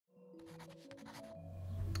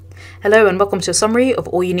Hello and welcome to a summary of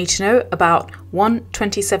all you need to know about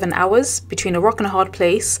 127 Hours Between a Rock and a Hard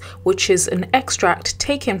Place, which is an extract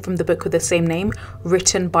taken from the book with the same name,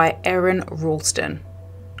 written by Aron Ralston.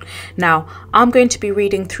 Now, I'm going to be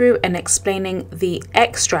reading through and explaining the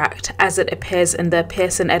extract as it appears in the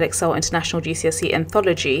Pearson Edexcel International GCSE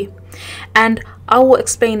Anthology, and I will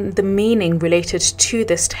explain the meaning related to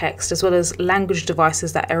this text as well as language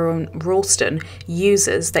devices that Aron Ralston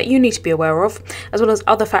uses that you need to be aware of, as well as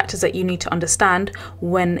other factors that you need to understand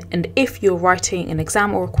when and if you're writing an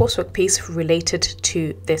exam or a coursework piece related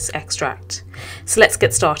to this extract. So let's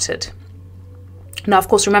get started. Now, of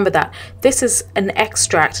course, remember that this is an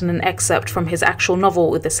extract and an excerpt from his actual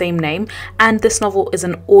novel with the same name, and this novel is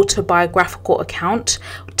an autobiographical account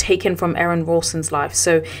taken from Aron Ralston's life.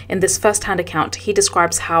 So in this first-hand account, he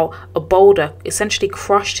describes how a boulder essentially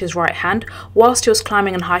crushed his right hand whilst he was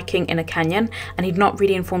climbing and hiking in a canyon, and he'd not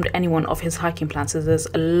really informed anyone of his hiking plans, so there's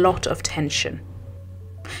a lot of tension.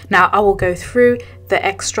 Now, I will go through the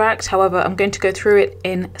extract, however, I'm going to go through it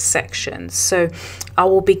in sections. So I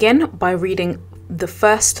will begin by reading the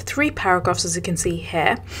first 3 paragraphs, as you can see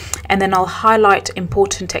here, and then I'll highlight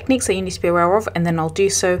important techniques that you need to be aware of, and then I'll do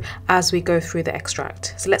so as we go through the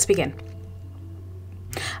extract. So let's begin.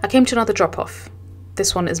 I came to another drop-off.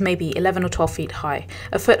 This one is maybe 11 or 12 feet high,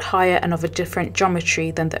 a foot higher and of a different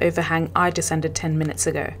geometry than the overhang I descended 10 minutes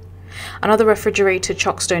ago. Another refrigerated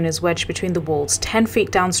chockstone is wedged between the walls, 10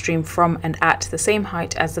 feet downstream from and at the same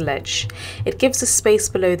height as the ledge. It gives the space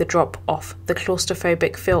below the drop-off the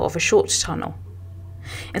claustrophobic feel of a short tunnel.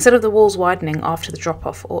 Instead of the walls widening after the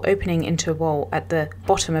drop-off or opening into a wall at the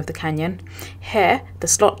bottom of the canyon, here the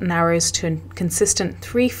slot narrows to a consistent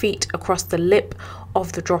 3 feet across the lip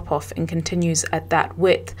of the drop-off and continues at that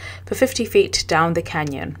width for 50 feet down the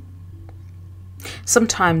canyon.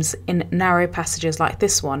 Sometimes in narrow passages like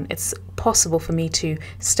this one, it's possible for me to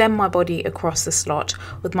stem my body across the slot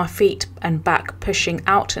with my feet and back pushing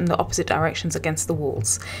out in the opposite directions against the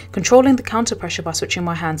walls. Controlling the counter pressure by switching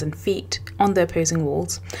my hands and feet on the opposing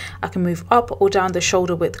walls, I can move up or down the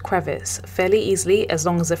shoulder width crevice fairly easily as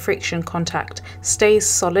long as the friction contact stays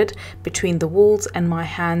solid between the walls and my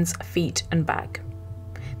hands, feet and back.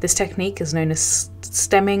 This technique is known as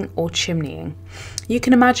stemming or chimneying. You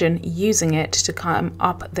can imagine using it to climb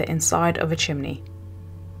up the inside of a chimney.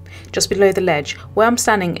 Just below the ledge, where I'm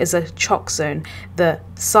standing, is a chock zone, the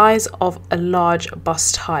size of a large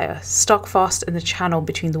bus tyre, stuck fast in the channel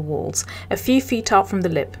between the walls, a few feet out from the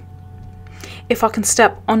lip. If I can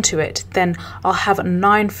step onto it, then I'll have a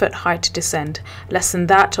 9-foot height to descend, less than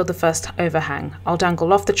that of the first overhang. I'll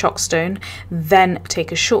dangle off the chockstone, then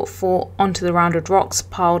take a short fall onto the rounded rocks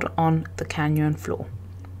piled on the canyon floor.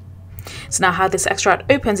 So now how this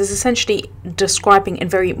extract opens is essentially describing in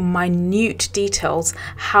very minute details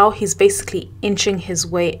how he's basically inching his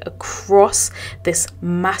way across this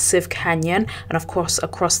massive canyon and of course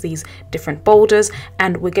across these different boulders,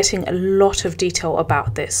 and we're getting a lot of detail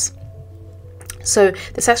about this. So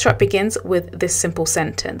this extract begins with this simple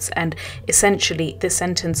sentence, and essentially this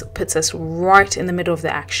sentence puts us right in the middle of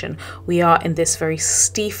the action. We are in this very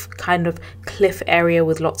steep kind of cliff area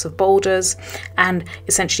with lots of boulders, and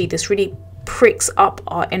essentially this really pricks up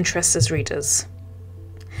our interest as readers.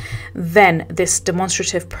 Then this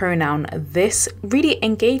demonstrative pronoun, this really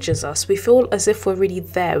engages us. We feel as if we're really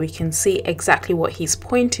there. We can see exactly what he's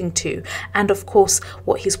pointing to. And of course,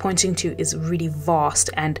 what he's pointing to is really vast.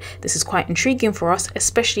 And this is quite intriguing for us,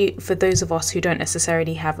 especially for those of us who don't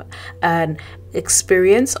necessarily have an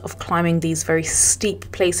experience of climbing these very steep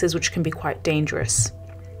places, which can be quite dangerous.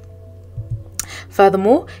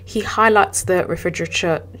 Furthermore, he highlights the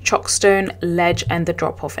refrigerator, chockstone, ledge and the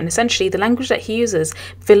drop-off, and essentially the language that he uses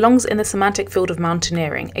belongs in the semantic field of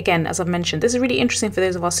mountaineering. Again, as I've mentioned, this is really interesting for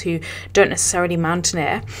those of us who don't necessarily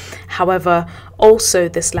mountaineer. However, also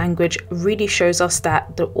this language really shows us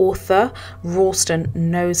that the author, Ralston,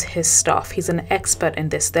 knows his stuff. He's an expert in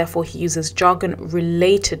this, therefore he uses jargon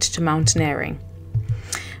related to mountaineering.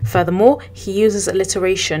 Furthermore, he uses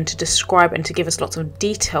alliteration to describe and to give us lots of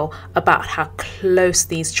detail about how close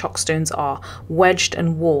these chockstones are, wedged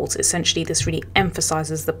and walled. Essentially, this really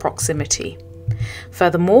emphasizes the proximity.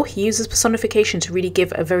 Furthermore, he uses personification to really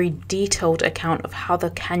give a very detailed account of how the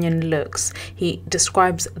canyon looks. He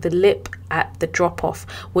describes the lip at the drop-off,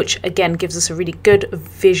 which again gives us a really good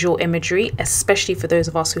visual imagery, especially for those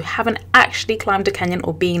of us who haven't actually climbed a canyon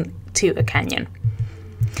or been to a canyon.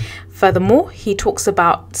 Furthermore, he talks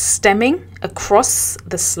about stemming across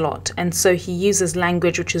the slot, and so he uses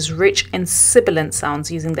language which is rich in sibilant sounds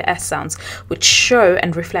using the S sounds, which show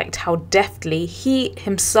and reflect how deftly he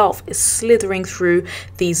himself is slithering through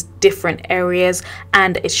these different areas,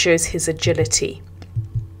 and it shows his agility.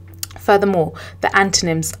 Furthermore, the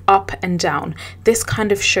antonyms up and down, this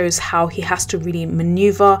kind of shows how he has to really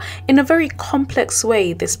maneuver in a very complex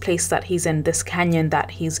way this place that he's in, this canyon that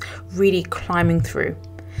he's really climbing through.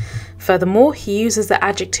 Furthermore, he uses the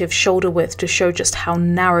adjective shoulder width to show just how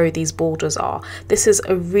narrow these boulders are. This is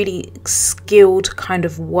a really skilled kind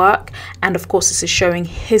of work, and of course this is showing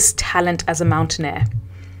his talent as a mountaineer.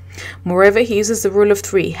 Moreover, he uses the rule of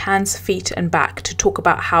 3, hands, feet and back, to talk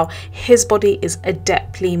about how his body is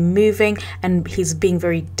adeptly moving and he's being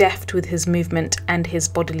very deft with his movement and his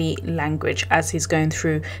bodily language as he's going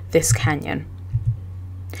through this canyon.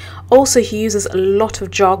 Also, he uses a lot of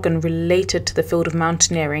jargon related to the field of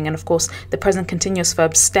mountaineering, and of course the present continuous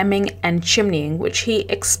verbs stemming and chimneying, which he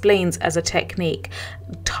explains as a technique,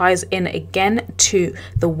 ties in again to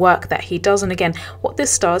the work that he does. And again, what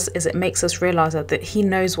this does is it makes us realize that he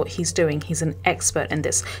knows what he's doing. He's an expert in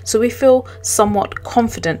this. So we feel somewhat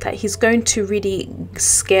confident that he's going to really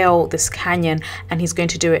scale this canyon and he's going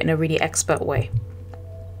to do it in a really expert way.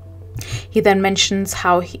 He then mentions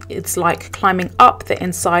how it's like climbing up the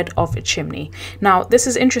inside of a chimney. Now, this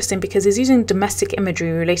is interesting because he's using domestic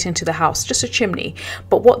imagery relating to the house, just a chimney.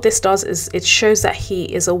 But what this does is it shows that he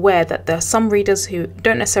is aware that there are some readers who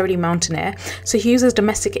don't necessarily mountaineer. So he uses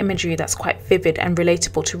domestic imagery that's quite vivid and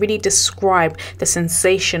relatable to really describe the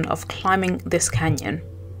sensation of climbing this canyon.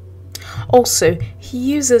 Also, he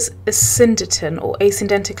uses a syndeton or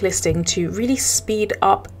asyndetic listing to really speed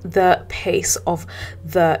up the pace of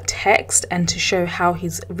the text and to show how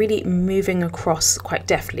he's really moving across quite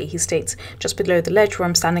deftly. He states, just below the ledge where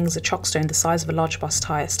I'm standing is a chockstone the size of a large bus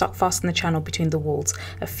tyre, stuck fast in the channel between the walls,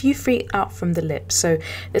 a few feet out from the lip. So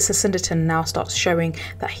this syndeton now starts showing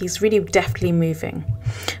that he's really deftly moving.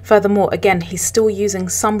 Furthermore, again, he's still using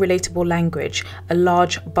some relatable language, a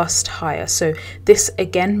large bus tyre. So this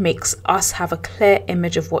again makes us have a clear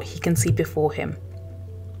image of what he can see before him.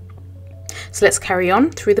 So let's carry on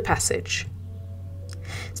through the passage.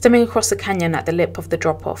 Stemming across the canyon at the lip of the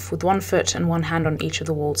drop-off, with one foot and one hand on each of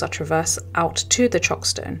the walls, I traverse out to the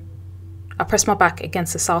chockstone. I press my back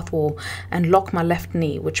against the south wall and lock my left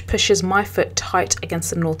knee, which pushes my foot tight against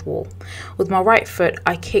the north wall. With my right foot,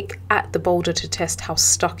 I kick at the boulder to test how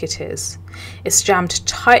stuck it is. It's jammed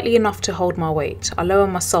tightly enough to hold my weight. I lower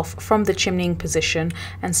myself from the chimneying position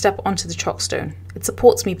and step onto the chockstone. It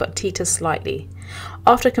supports me but teeters slightly.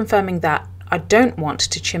 After confirming that I don't want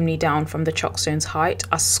to chimney down from the chockstone's height,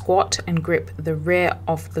 I squat and grip the rear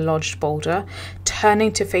of the lodged boulder,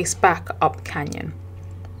 turning to face back up canyon.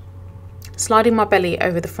 Sliding my belly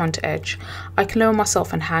over the front edge, I can lower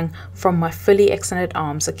myself and hang from my fully extended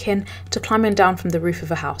arms, akin to climbing down from the roof of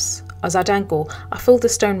a house. As I dangle, I feel the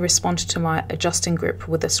stone respond to my adjusting grip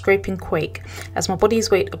with a scraping quake as my body's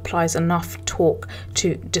weight applies enough torque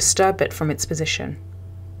to disturb it from its position.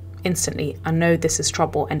 Instantly, I know this is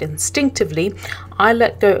trouble, and instinctively, I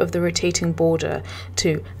let go of the rotating boulder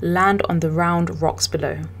to land on the round rocks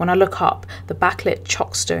below. When I look up, the backlit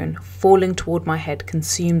chockstone falling toward my head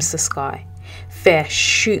consumes the sky. Fear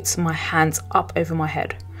shoots my hands up over my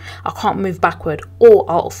head. I can't move backward or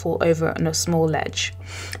I'll fall over on a small ledge.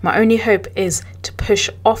 My only hope is to push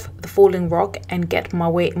off the falling rock and get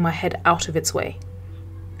my head out of its way.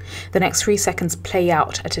 The next 3 seconds play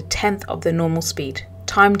out at 1/10 of the normal speed.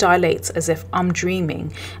 Time dilates as if I'm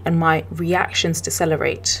dreaming and my reactions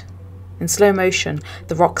decelerate. In slow motion,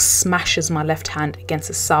 the rock smashes my left hand against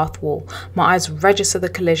the south wall. My eyes register the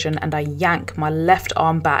collision and I yank my left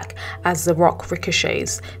arm back as the rock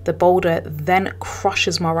ricochets. The boulder then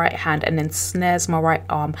crushes my right hand and ensnares my right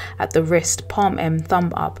arm at the wrist, palm in,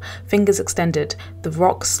 thumb up, fingers extended. The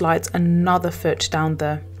rock slides another foot down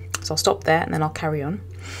so I'll stop there and then I'll carry on.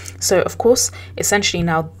 So of course, essentially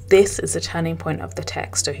now this is the turning point of the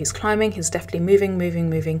text. So he's climbing, he's deftly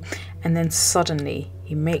moving, and then suddenly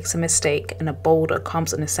he makes a mistake and a boulder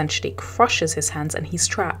comes and essentially crushes his hands and he's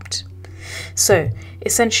trapped. So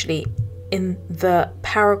essentially in the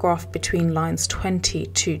paragraph between lines 20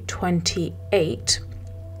 to 28,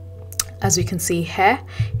 as we can see here,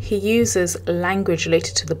 he uses language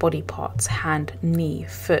related to the body parts, hand, knee,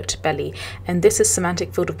 foot, belly, and this is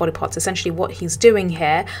semantic field of body parts. Essentially what he's doing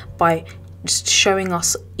here by just showing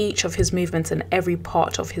us each of his movements and every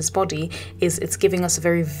part of his body is it's giving us a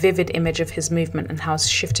very vivid image of his movement and how it's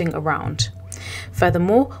shifting around.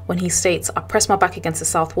 Furthermore, when he states, I press my back against the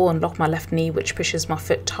south wall and lock my left knee, which pushes my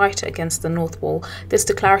foot tighter against the north wall, this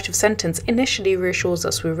declarative sentence initially reassures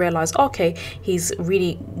us. We realize, okay, he's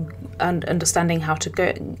really understanding how to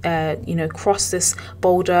go, cross this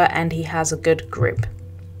boulder and he has a good grip.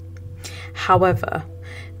 However,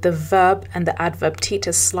 the verb and the adverb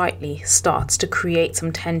teeters slightly starts to create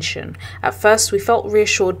some tension. At first we felt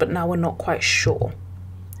reassured, but now we're not quite sure.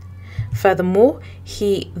 Furthermore,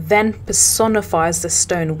 he then personifies the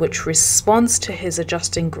stone, which responds to his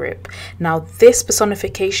adjusting grip. Now, this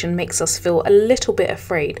personification makes us feel a little bit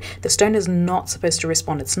afraid. The stone is not supposed to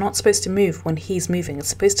respond. It's not supposed to move when he's moving. It's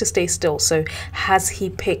supposed to stay still. So has he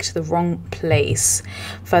picked the wrong place?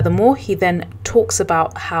 Furthermore, he then talks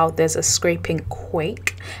about how there's a scraping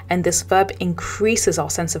quake, and this verb increases our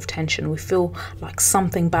sense of tension. We feel like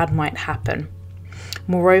something bad might happen.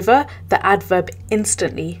 Moreover, the adverb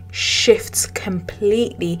instantly shifts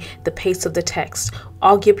completely the pace of the text.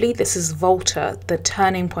 Arguably, this is Volta, the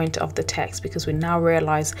turning point of the text, because we now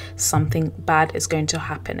realize something bad is going to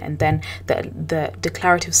happen. And then the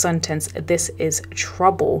declarative sentence, this is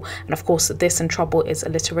trouble. And of course, this and trouble is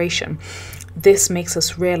alliteration. This makes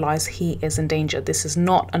us realize he is in danger. This is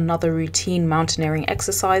not another routine mountaineering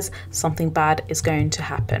exercise. Something bad is going to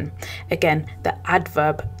happen. Again, the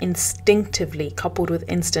adverb instinctively coupled with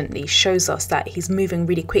instantly shows us that he's moving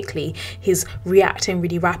really quickly. He's reacting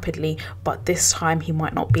really rapidly, but this time he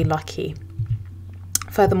might not be lucky.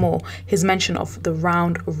 Furthermore, his mention of the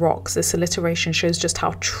round rocks, this alliteration shows just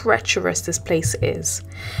how treacherous this place is.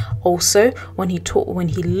 Also, when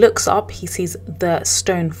he looks up, he sees the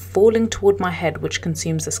stone falling toward my head, which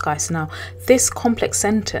consumes the sky. So now, this complex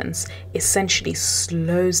sentence essentially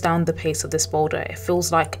slows down the pace of this boulder. It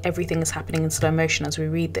feels like everything is happening in slow motion as we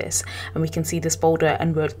read this, and we can see this boulder,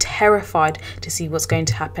 and we're terrified to see what's going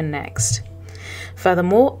to happen next.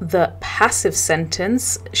 Furthermore, the passive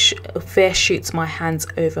sentence, fear shoots my hands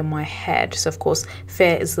over my head. So of course,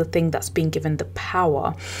 fear is the thing that's being given the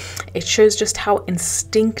power. It shows just how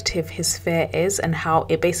instinctive his fear is and how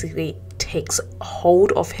it basically takes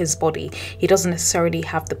hold of his body. He doesn't necessarily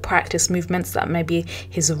have the practice movements that maybe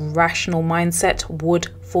his rational mindset would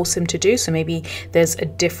force him to do. So maybe there's a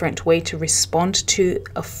different way to respond to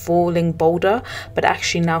a falling boulder, but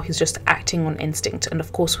actually now he's just acting on instinct. And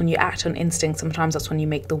of course, when you act on instinct, sometimes that's when you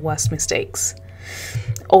make the worst mistakes.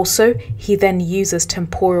 Also, he then uses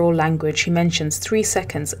temporal language. He mentions 3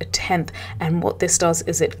 seconds, a tenth, and what this does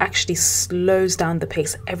is it actually slows down the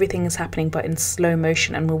pace. Everything is happening but in slow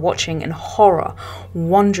motion, and we're watching in horror,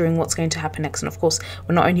 wondering what's going to happen next. And of course,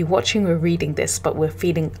 we're not only watching, we're reading this, but we're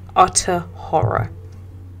feeling utter horror.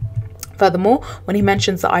 Furthermore, when he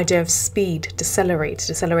mentions the idea of speed,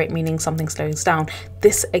 decelerate meaning something slows down,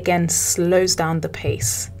 this again slows down the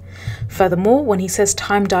pace. Furthermore, when he says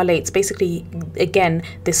time dilates, basically, again,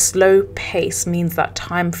 this slow pace means that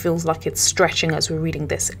time feels like it's stretching as we're reading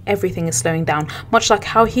this. Everything is slowing down, much like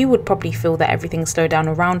how he would probably feel that everything is slowed down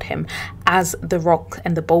around him as the rock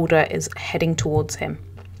and the boulder is heading towards him.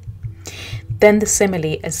 Then the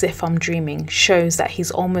simile, as if I'm dreaming, shows that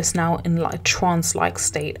he's almost now in like a trance-like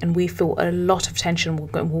state, and we feel a lot of tension.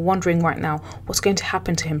 We're wondering right now, what's going to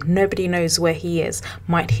happen to him? Nobody knows where he is.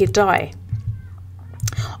 Might he die?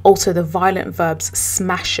 Also, the violent verbs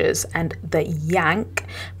smashes and the yank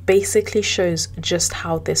basically shows just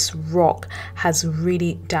how this rock has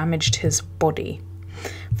really damaged his body.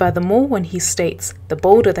 Furthermore, when he states, the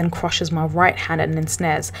boulder then crushes my right hand and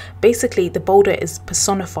ensnares, basically the boulder is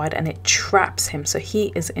personified and it traps him. So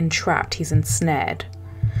he is entrapped, he's ensnared.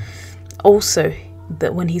 Also,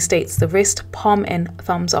 that when he states the wrist, palm in,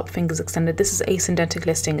 thumbs up, fingers extended, this is asyndetic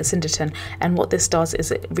listing, a syndeton, and what this does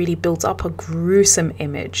is it really builds up a gruesome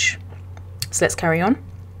image. So let's carry on.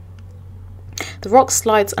 The rock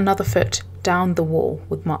slides another foot down the wall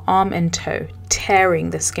with my arm and toe, tearing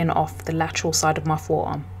the skin off the lateral side of my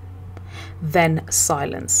forearm. Then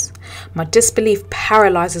silence. My disbelief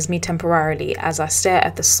paralyzes me temporarily as I stare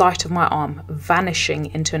at the sight of my arm vanishing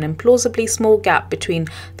into an implausibly small gap between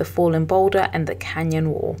the fallen boulder and the canyon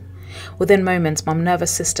wall. Within moments, my nervous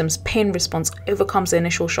system's pain response overcomes the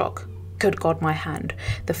initial shock. Good God, my hand.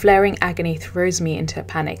 The flaring agony throws me into a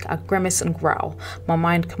panic. I grimace and growl. My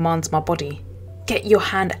mind commands my body. Get your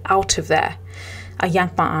hand out of there. I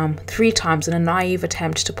yank my arm 3 times in a naive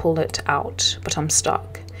attempt to pull it out, but I'm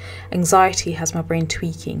stuck. Anxiety has my brain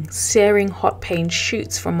tweaking. Searing hot pain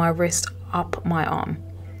shoots from my wrist up my arm.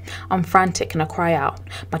 I'm frantic and I cry out.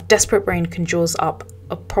 My desperate brain conjures up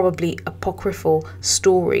a probably apocryphal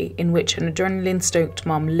story in which an adrenaline-stoked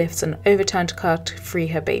mum lifts an overturned cart to free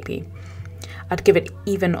her baby. I'd give it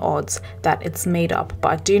even odds that it's made up,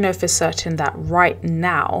 but I do know for certain that right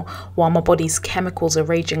now, while my body's chemicals are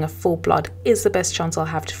raging at full blood, is the best chance I'll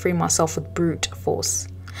have to free myself with brute force.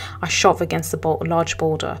 I shove against the large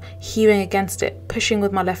boulder, hewing against it, pushing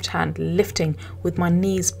with my left hand, lifting with my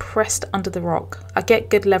knees pressed under the rock. I get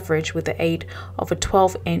good leverage with the aid of a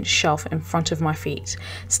 12-inch shelf in front of my feet.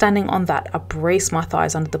 Standing on that, I brace my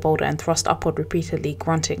thighs under the boulder and thrust upward repeatedly,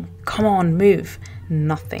 grunting, "Come on, move."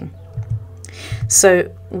 Nothing. So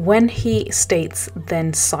when he states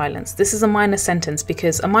then silence, this is a minor sentence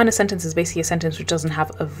because a minor sentence is basically a sentence which doesn't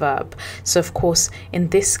have a verb. So of course, in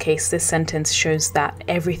this case, this sentence shows that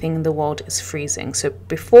everything in the world is freezing. So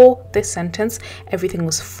before this sentence, everything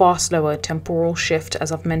was far slower, temporal shift,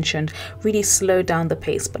 as I've mentioned, really slowed down the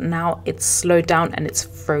pace, but now it's slowed down and it's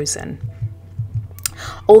frozen.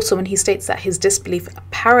 Also, when he states that his disbelief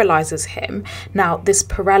paralyzes him, now this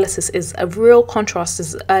paralysis is a real contrast to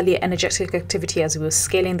his earlier energetic activity as he was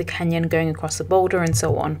scaling the canyon, going across the boulder and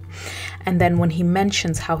so on. And then when he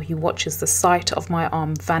mentions how he watches the sight of my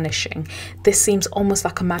arm vanishing, this seems almost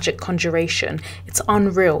like a magic conjuration. It's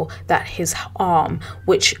unreal that his arm,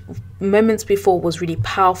 which moments before was really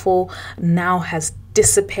powerful, now has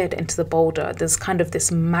disappeared into the boulder. There's kind of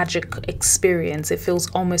this magic experience. It feels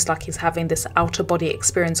almost like he's having this outer body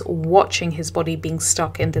experience watching his body being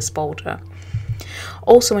stuck in this boulder.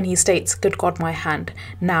 Also, when he states, "Good God, my hand,"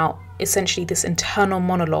 now essentially this internal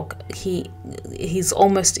monologue, he's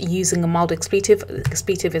almost using a mild expletive.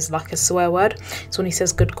 Expletive is like a swear word. So when he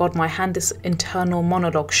says, "Good God, my hand," this internal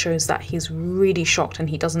monologue shows that he's really shocked and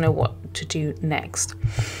he doesn't know what to do next.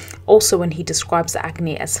 Also, when he describes the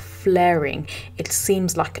agony as flaring, it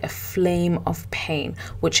seems like a flame of pain,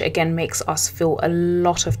 which again makes us feel a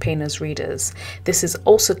lot of pain as readers. This is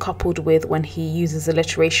also coupled with when he uses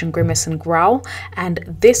alliteration, grimace and growl,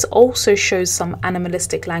 and this also shows some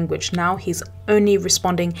animalistic language. Now he's only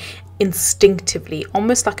responding instinctively,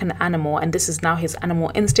 almost like an animal, and this is now his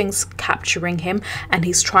animal instincts capturing him, and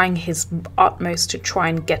he's trying his utmost to try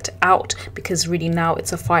and get out because really now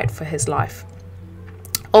it's a fight for his life.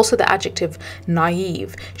 Also, the adjective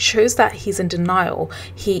naive shows that he's in denial.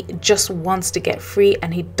 He just wants to get free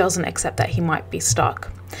and he doesn't accept that he might be stuck.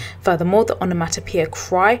 Furthermore, the onomatopoeia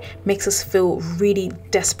cry makes us feel really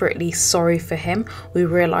desperately sorry for him. We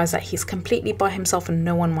realize that he's completely by himself and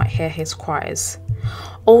no one might hear his cries.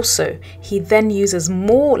 Also, he then uses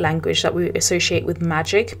more language that we associate with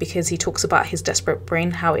magic because he talks about his desperate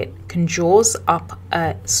brain, how it conjures up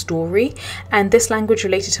a story, and this language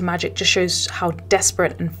related to magic just shows how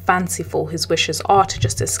desperate and fanciful his wishes are to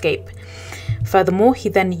just escape. Furthermore, he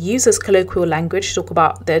then uses colloquial language to talk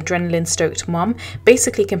about the adrenaline-stoked mum,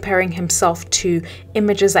 basically comparing himself to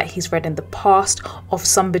images that he's read in the past of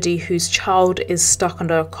somebody whose child is stuck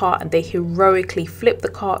under a car and they heroically flip the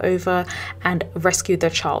car over and rescue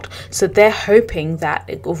their child. So they're hoping that,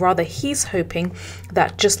 or rather he's hoping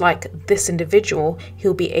that just like this individual,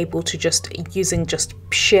 he'll be able to just, using just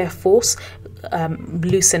sheer force,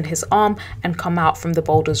 loosen his arm and come out from the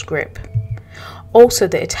boulder's grip. Also,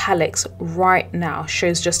 the italics right now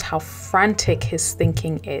shows just how frantic his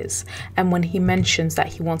thinking is. And when he mentions that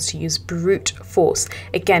he wants to use brute force,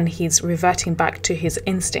 again, he's reverting back to his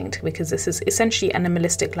instinct because this is essentially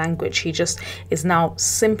animalistic language. He just is now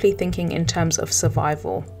simply thinking in terms of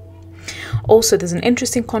survival. Also, there's an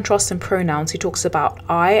interesting contrast in pronouns. He talks about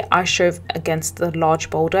I shove against the large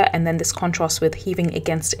boulder, and then this contrast with heaving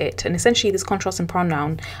against it. And essentially this contrast in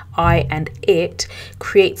pronoun I and it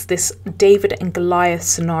creates this David and Goliath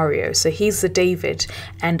scenario. So he's the David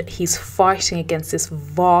and he's fighting against this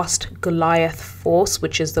vast Goliath force,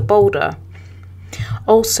 which is the boulder.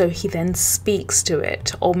 Also, he then speaks to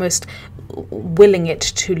it, almost willing it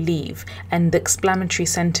to leave, and the exclamatory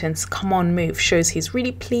sentence, "Come on, move," shows he's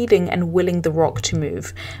really pleading and willing the rock to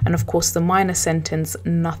move. And of course, the minor sentence,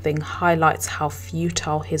 "nothing," highlights how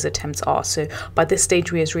futile his attempts are. So by this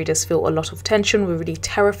stage, we as readers feel a lot of tension. We're really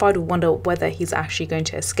terrified. We wonder whether he's actually going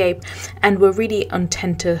to escape, and we're really on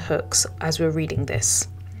tenterhooks as we're reading this.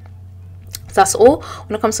 That's all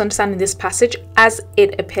when it comes to understanding this passage as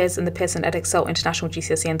it appears in the Pearson Edexcel International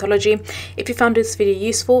GCSE Anthology. If you found this video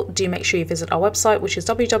useful, do make sure you visit our website, which is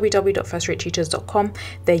www.firstratetutors.com.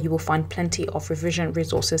 There you will find plenty of revision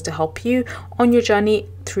resources to help you on your journey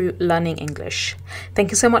through learning English.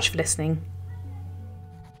 Thank you so much for listening.